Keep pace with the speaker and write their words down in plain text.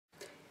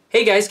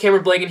Hey guys,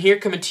 Cameron Blegen here,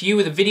 coming to you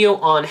with a video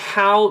on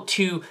how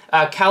to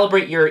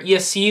calibrate your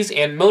ESCs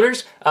and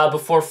motors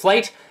before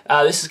flight.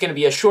 This is going to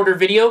be a shorter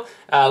video,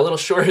 a little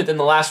shorter than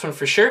the last one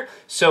for sure.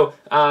 So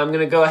I'm going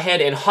to go ahead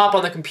and hop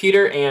on the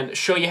computer and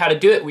show you how to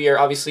do it. We are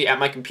obviously at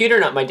my computer,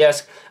 not my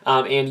desk.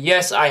 And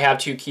yes, I have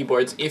two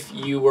keyboards if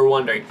you were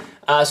wondering.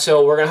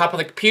 So we're going to hop on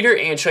the computer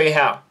and show you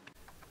how.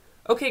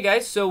 Okay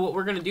guys, so what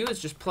we're going to do is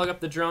just plug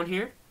up the drone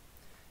here.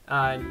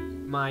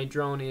 My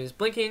drone is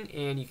blinking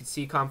and you can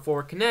see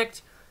COM4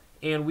 connect.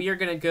 And we are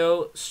going to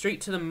go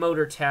straight to the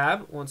motor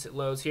tab once it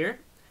loads here.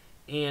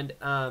 And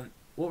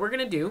what we're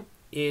going to do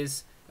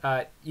is,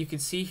 you can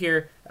see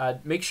here,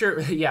 make sure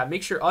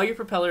all your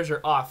propellers are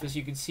off, as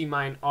you can see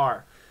mine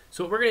are.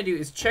 So what we're going to do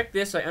is check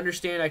this. I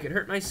understand I could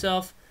hurt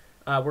myself.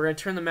 We're going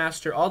to turn the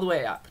master all the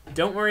way up.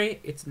 Don't worry,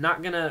 it's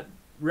not going to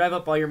rev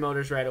up all your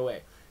motors right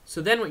away.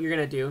 So then what you're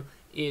going to do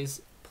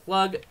is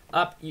plug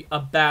up a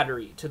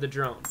battery to the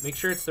drone. Make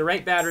sure it's the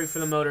right battery for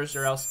the motors,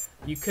 or else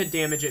you could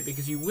damage it,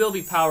 because you will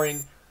be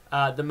powering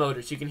the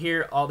motors. You can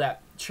hear all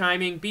that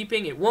chiming,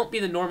 beeping. It won't be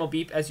the normal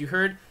beep as you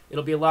heard.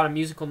 It'll be a lot of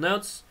musical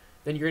notes.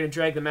 Then you're going to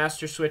drag the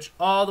master switch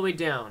all the way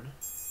down.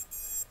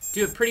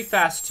 Do it pretty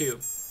fast too.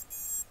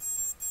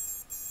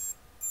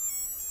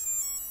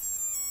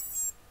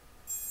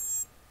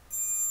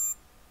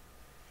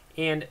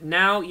 And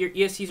now your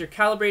ESCs are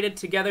calibrated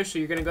together, so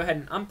you're going to go ahead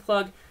and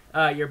unplug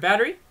your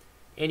battery,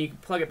 and you can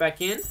plug it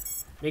back in.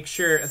 Make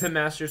sure the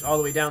master's all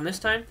the way down this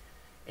time.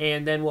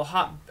 And then we'll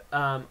hop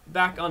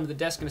back onto the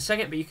desk in a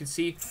second, but you can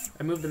see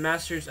I moved the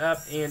masters up,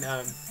 and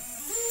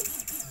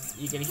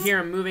you can hear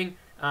them moving.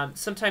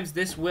 Sometimes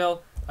this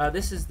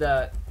is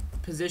the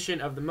position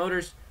of the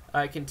motors.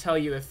 I can tell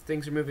you if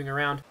things are moving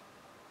around.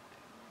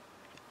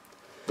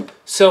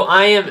 So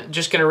I am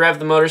just going to rev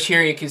the motors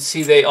here. You can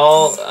see they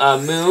all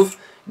move.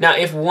 Now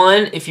if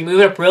you move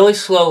it up really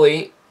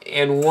slowly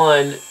and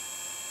one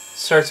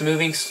starts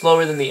moving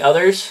slower than the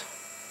others,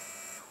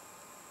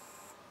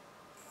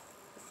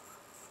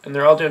 and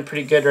they're all doing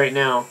pretty good right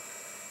now.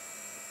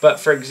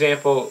 But for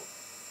example,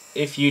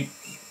 if you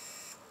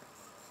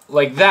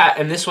like that,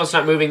 and this one's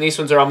not moving, these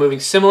ones are all moving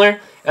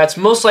similar, that's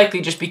most likely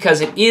just because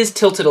it is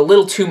tilted a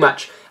little too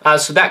much.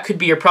 So that could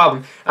be your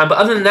problem. But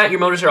other than that, your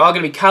motors are all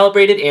going to be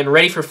calibrated and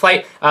ready for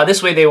flight.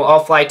 This way they will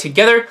all fly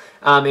together,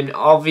 and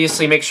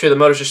obviously make sure the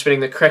motors are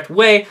spinning the correct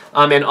way,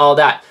 and all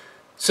that.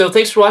 So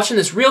thanks for watching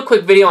this real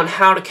quick video on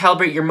how to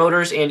calibrate your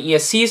motors and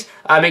ESCs.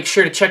 Make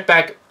sure to check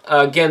back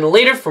again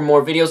later for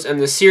more videos in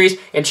this series,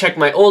 and check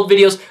my old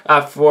videos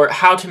for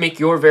how to make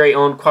your very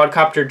own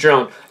quadcopter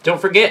drone. Don't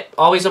forget,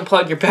 always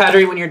unplug your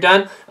battery when you're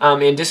done,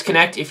 and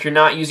disconnect if you're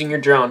not using your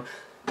drone.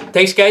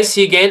 Thanks guys,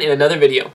 see you again in another video.